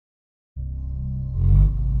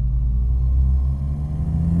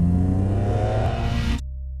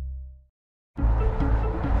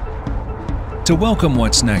To welcome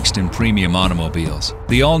what's next in premium automobiles,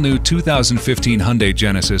 the all-new 2015 Hyundai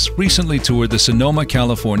Genesis recently toured the Sonoma,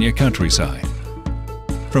 California countryside.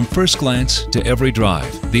 From first glance to every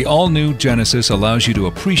drive, the all-new Genesis allows you to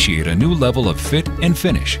appreciate a new level of fit and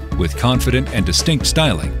finish with confident and distinct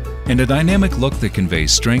styling and a dynamic look that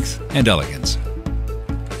conveys strength and elegance.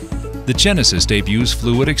 The Genesis debuts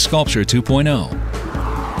Fluidic Sculpture 2.0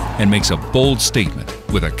 and makes a bold statement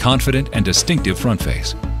with a confident and distinctive front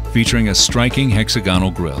face, featuring a striking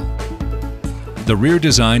hexagonal grille. The rear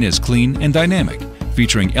design is clean and dynamic,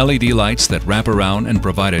 featuring LED lights that wrap around and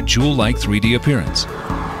provide a jewel-like 3D appearance.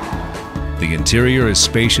 The interior is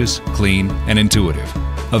spacious, clean, and intuitive,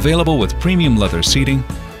 available with premium leather seating,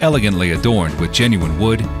 elegantly adorned with genuine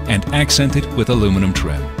wood and accented with aluminum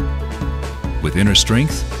trim. With inner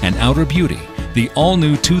strength and outer beauty, the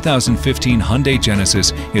all-new 2015 Hyundai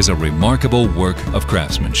Genesis is a remarkable work of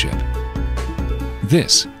craftsmanship.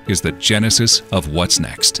 This is the genesis of what's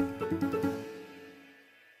next.